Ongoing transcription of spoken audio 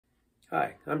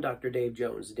Hi, I'm Dr. Dave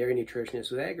Jones, dairy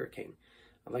nutritionist with Agri-King.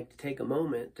 I'd like to take a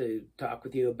moment to talk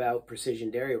with you about precision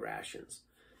dairy rations.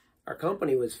 Our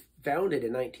company was founded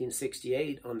in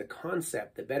 1968 on the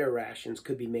concept that better rations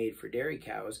could be made for dairy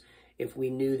cows if we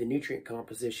knew the nutrient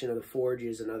composition of the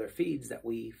forages and other feeds that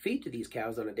we feed to these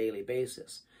cows on a daily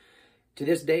basis. To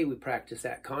this day, we practice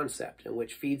that concept in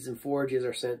which feeds and forages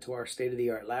are sent to our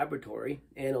state-of-the-art laboratory,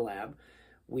 Analab.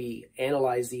 We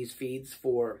analyze these feeds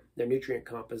for their nutrient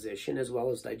composition as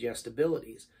well as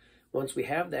digestibilities. Once we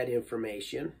have that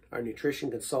information, our nutrition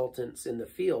consultants in the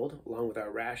field, along with our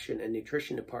ration and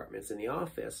nutrition departments in the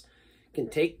office, can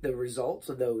take the results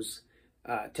of those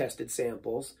tested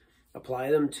samples,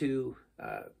 apply them to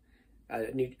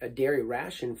a dairy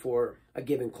ration for a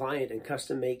given client, and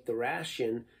custom make the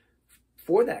ration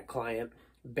for that client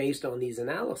based on these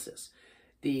analysis.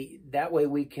 That way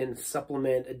we can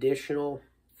supplement additional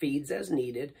feeds as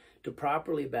needed to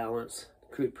properly balance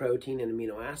crude protein and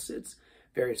amino acids,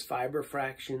 various fiber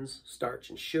fractions,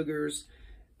 starch and sugars,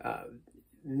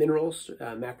 minerals,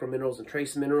 macrominerals and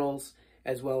trace minerals,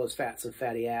 as well as fats and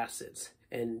fatty acids,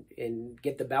 and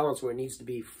get the balance where it needs to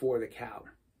be for the cow.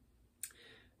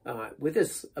 With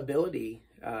this ability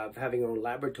of having our own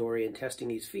laboratory and testing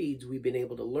these feeds, we've been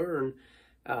able to learn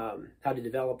how to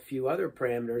develop a few other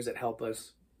parameters that help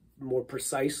us more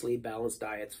precisely balance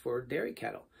diets for dairy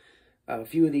cattle. A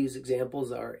few of these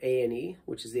examples are A&E,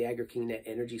 which is the Agri-King Net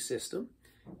Energy System,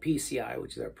 PCI,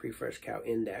 which is our Pre-Fresh Cow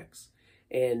Index,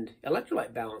 and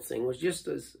electrolyte balancing, which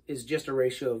is just a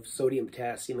ratio of sodium,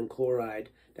 potassium, and chloride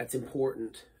that's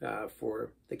important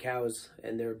for the cows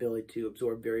and their ability to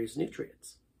absorb various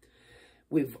nutrients.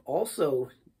 We've also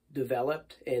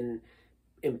developed and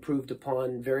improved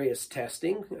upon various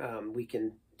testing. We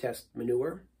can test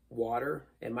manure, water,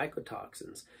 and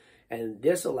mycotoxins. And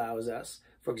this allows us,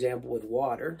 for example, with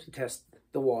water, to test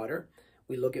the water.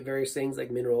 We look at various things like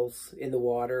minerals in the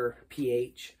water,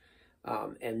 pH,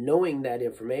 and knowing that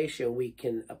information, we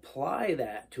can apply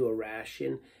that to a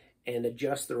ration and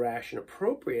adjust the ration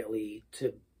appropriately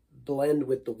to blend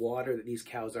with the water that these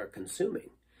cows are consuming.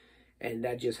 And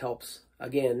that just helps,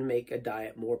 again, make a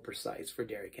diet more precise for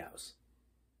dairy cows.